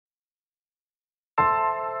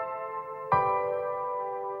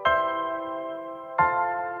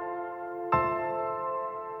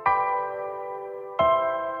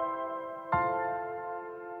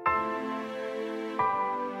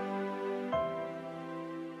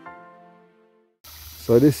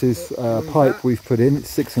So this is a pipe we've put in, it's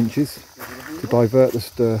 6 inches, to divert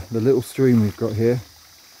the little stream we've got here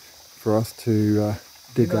for us to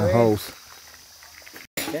dig our holes.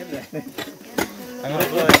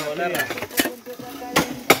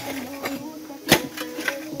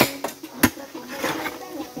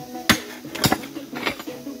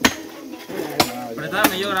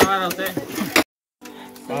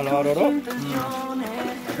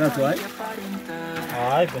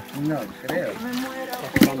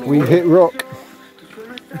 We hit rock,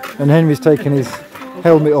 and Henry's taking his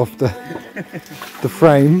helmet off the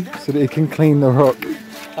frame so that he can clean the rock.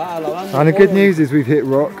 And the good news is we've hit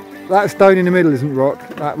rock. That stone in the middle isn't rock,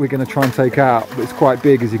 that we're going to try and take out, but it's quite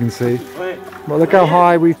big, as you can see. But look how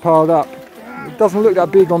high we've piled up. It doesn't look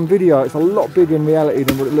that big on video, it's a lot bigger in reality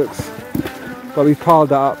than what it looks. But we've piled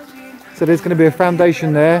that up. So there's going to be a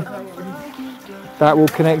foundation there that will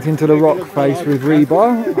connect into the rock face with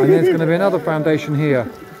rebar, and there's going to be another foundation here.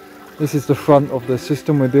 This is the front of the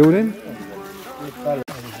system we're building.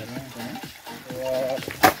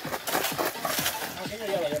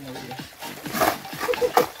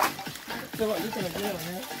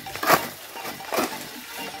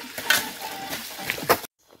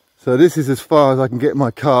 So this is as far as I can get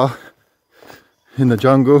my car in the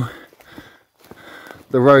jungle.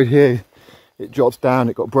 The road here, it drops down,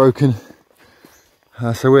 it got broken.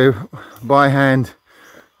 So we're by hand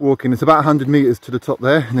walking. It's about 100 meters to the top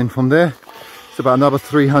there, and then from there it's about another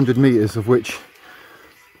 300 meters, of which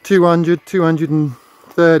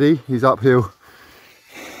 230 is uphill.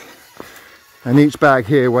 And each bag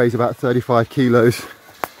here weighs about 35 kilos,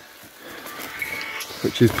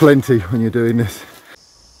 which is plenty when you're doing this.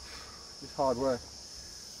 It's hard work.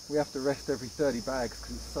 We have to rest every 30 bags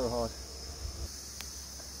because it's so hard.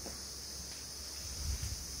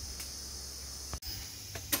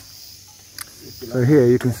 So here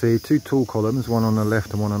you can see 2 tall columns, one on the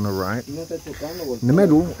left and one on the right. In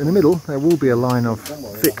the middle there will be a line of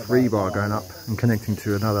thick rebar going up and connecting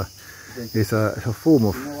to another. It's a form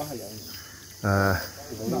of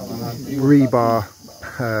rebar,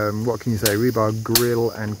 what can you say, rebar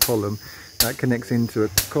grill and column that connects into a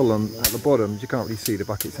column at the bottom. You can't really see, the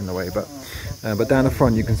bucket's in the way, but down the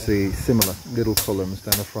front you can see similar little columns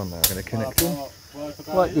down the front that are going to connect in,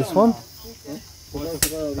 like this one.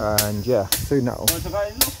 And yeah, soon that'll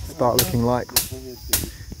start looking like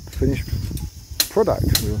the finished product.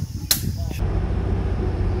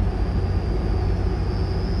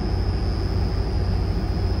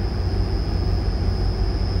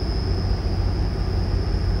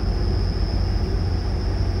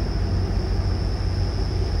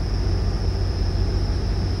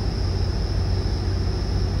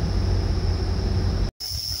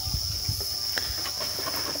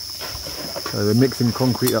 So we're mixing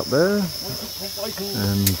concrete up there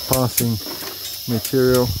and passing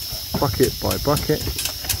material bucket by bucket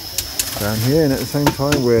down here, and at the same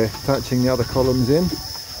time we're attaching the other columns in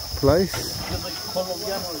place.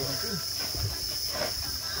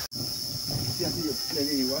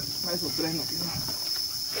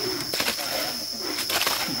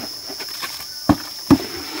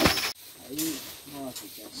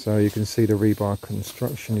 So you can see the rebar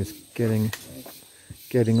construction is getting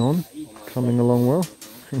on, coming along well.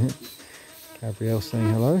 Gabrielle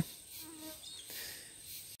saying hello.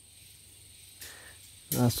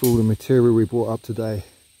 That's all the material we brought up today.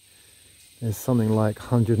 There's something like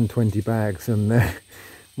 120 bags, and there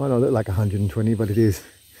might not look like 120, but it is.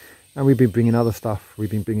 And we've been bringing other stuff.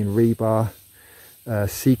 We've been bringing rebar,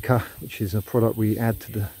 Sika, which is a product we add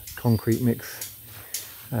to the concrete mix,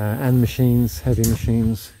 and machines, heavy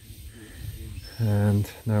machines.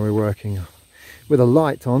 And now we're working with a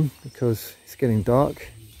light on because it's getting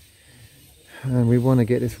dark, and we want to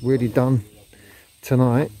get this really done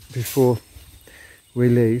tonight before we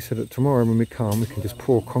leave, so that tomorrow when we come we can just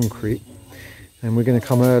pour concrete. And we're going to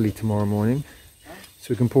come early tomorrow morning so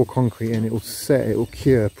we can pour concrete, and it will set, it will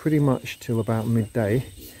cure pretty much till about midday,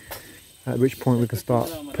 at which point we can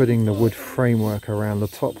start putting the wood framework around the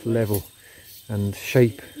top level and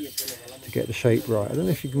shape, to get the shape right. I don't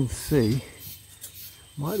know if you can see,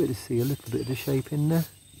 might be able to see a little bit of the shape in there.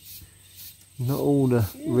 Not all the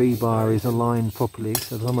rebar is aligned properly,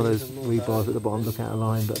 so some of those rebars at the bottom look out of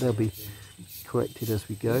line, but they'll be corrected as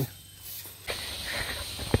we go.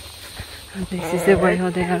 And this is the way how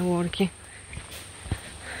they are working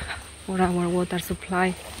for our water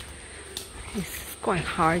supply. It's quite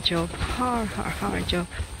hard job, hard job.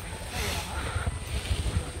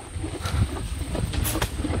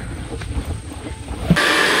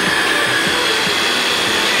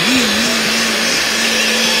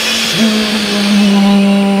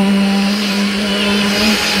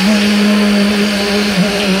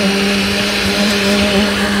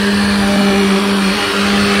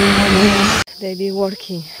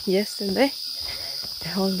 yesterday, the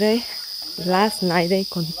whole day. Last night they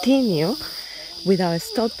continue without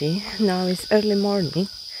stopping. Now it's early morning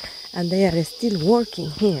and they are still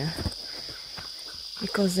working here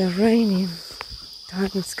because the raining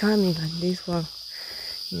time is coming, and this one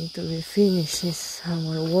need to be finished. Is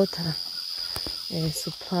our water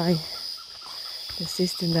supply, the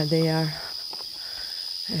system that they are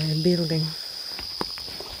building.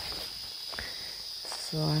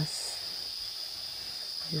 So as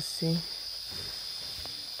you see,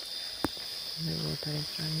 the water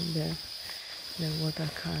is running there. The water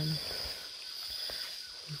can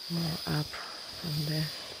more up from there.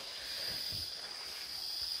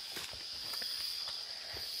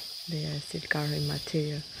 They are still carrying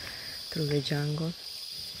material through the jungle.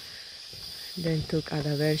 Then took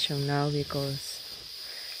other version now because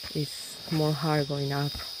it's more hard going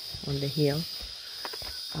up on the hill,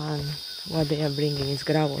 and what they are bringing is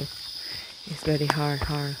gravel. It's very hard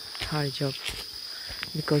job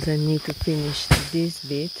because they need to finish this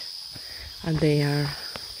bit and they are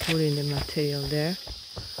putting the material there.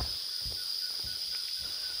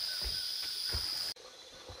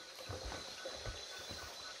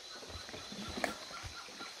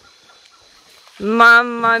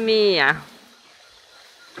 Mamma mia!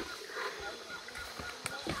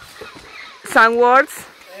 Some words?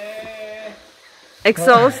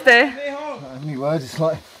 Exhausted? Any words? It's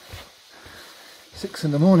like 6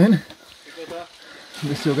 in the morning.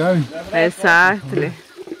 We're still going. Exactly.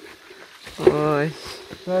 Uy.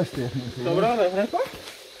 Thirsty, I think. ¿Sobró refresco?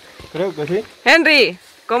 Creo que sí. Henry,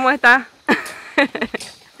 ¿cómo está?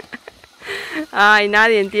 Ay,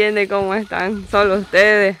 nadie entiende cómo están, solo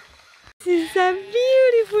ustedes. This is a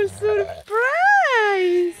beautiful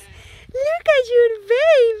surprise. Look at your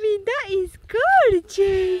baby, that is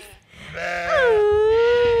gorgeous. Oh.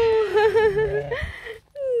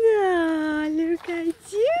 No, look at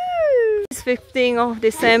you. It's 15th of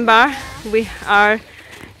December. We are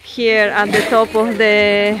here at the top of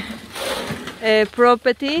the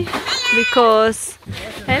property because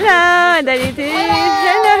hello, there it is.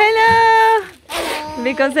 Hello.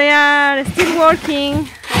 Because they are still working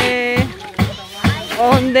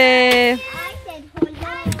on the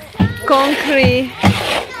concrete.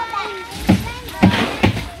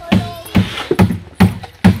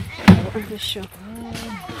 Show.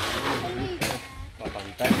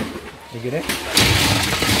 ¿Qué quieres?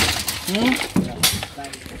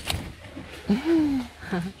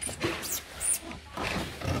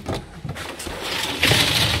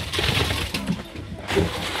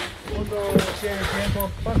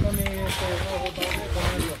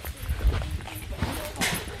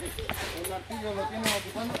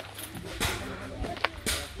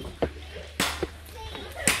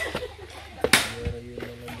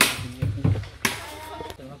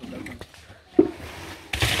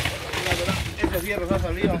 Estos hierros han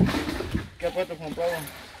salido. ¿Qué ha puesto Juan Pablo?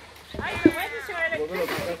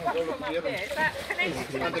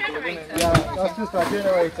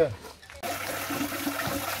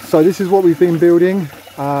 So this is what we've been building.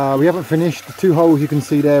 We haven't finished. The 2 holes you can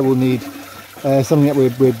see there will need something that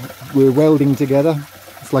we're welding together.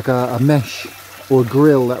 It's like a mesh or a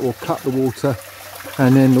grill that will cut the water,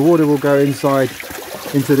 and then the water will go inside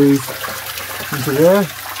into there,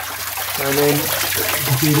 and then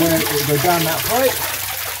you see there it will go down that pipe,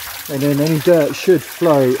 and then any dirt should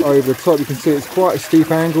flow over the top. You can see it's quite a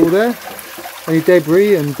steep angle there. Any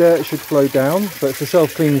debris and dirt should flow down, but it's a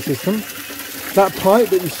self-cleaning system. That pipe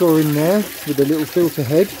that you saw in there with the little filter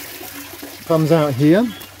head comes out here.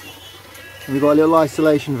 And we've got a little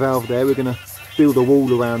isolation valve there. We're going to build a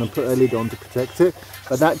wall around and put a lid on to protect it.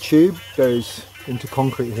 But that tube goes into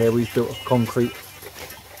concrete here. We've built a concrete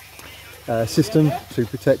system to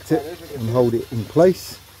protect it and hold it in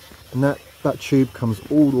place. And that tube comes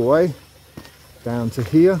all the way down to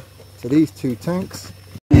here, to these 2 tanks.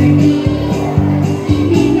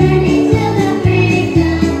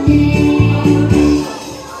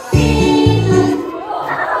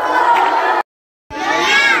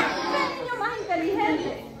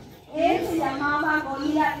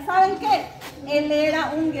 ¿Saben qué? Él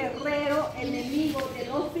era un guerrero enemigo de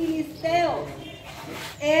los filisteos.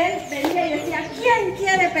 Él venía y decía, ¿quién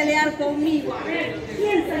quiere pelear conmigo? A ver,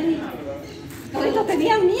 ¿quién salía? Todos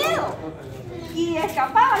tenían miedo y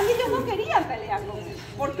escapaban y ellos no querían pelear con él.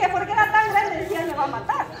 ¿Por qué? Porque era tan grande, decían, me va a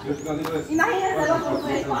matar. Imagínense con su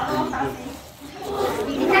espadota así.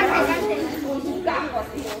 Con su casco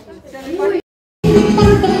así.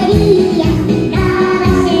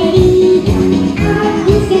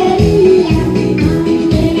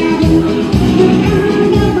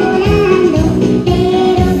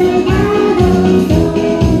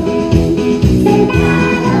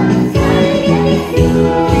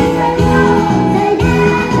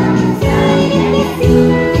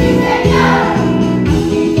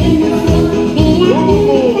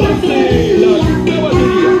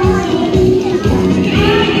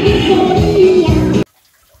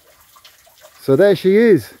 So there she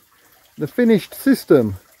is, the finished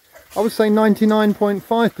system. I would say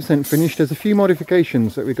 99.5% finished. There's a few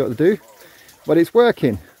modifications that we've got to do, but it's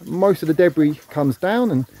working. Most of the debris comes down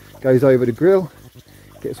and goes over the grill,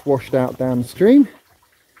 gets washed out downstream,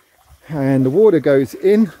 and the water goes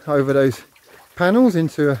in over those panels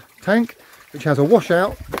into a tank which has a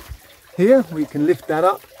washout here. We can lift that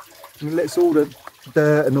up and it lets all the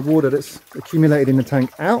dirt and the water that's accumulated in the tank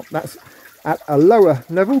out. That's at a lower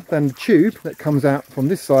level than the tube that comes out from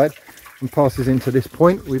this side and passes into this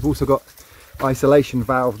point. We've also got isolation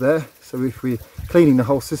valve there, so if we're cleaning the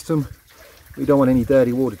whole system, we don't want any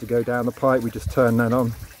dirty water to go down the pipe. We just turn that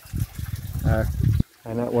on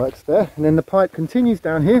and that works there. And then the pipe continues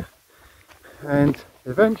down here and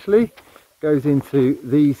eventually goes into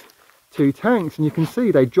these two tanks, and you can see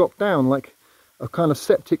they drop down like a kind of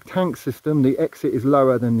septic tank system. The exit is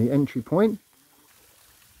lower than the entry point,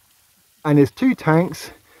 and there's two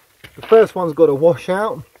tanks. The first one's got a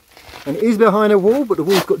washout and it is behind a wall, but the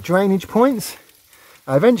wall's got drainage points.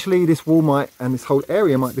 Eventually this wall might, and this whole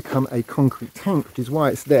area might become a concrete tank, which is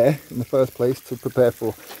why it's there in the first place, to prepare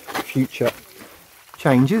for future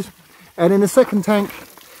changes. And in the second tank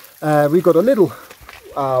we've got a little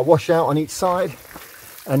washout on each side,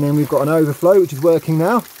 and then we've got an overflow which is working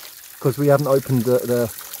now because we haven't opened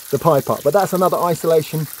the pipe up. But that's another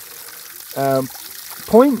isolation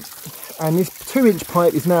point, and this 2-inch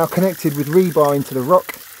pipe is now connected with rebar into the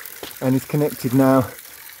rock and is connected now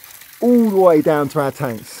all the way down to our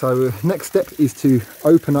tanks. So next step is to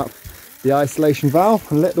open up the isolation valve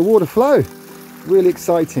and let the water flow. Really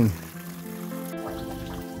exciting.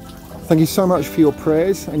 Thank you so much for your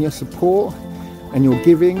prayers and your support and your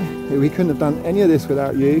giving. We couldn't have done any of this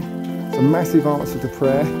without you. It's a massive answer to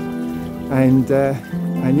prayer, and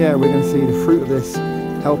yeah, we're going to see the fruit of this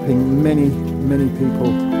helping many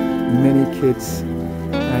people, many kids,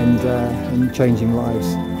 and changing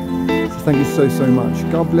lives. So thank you so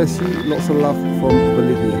much. God bless you. Lots of love from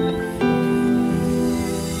Bolivia.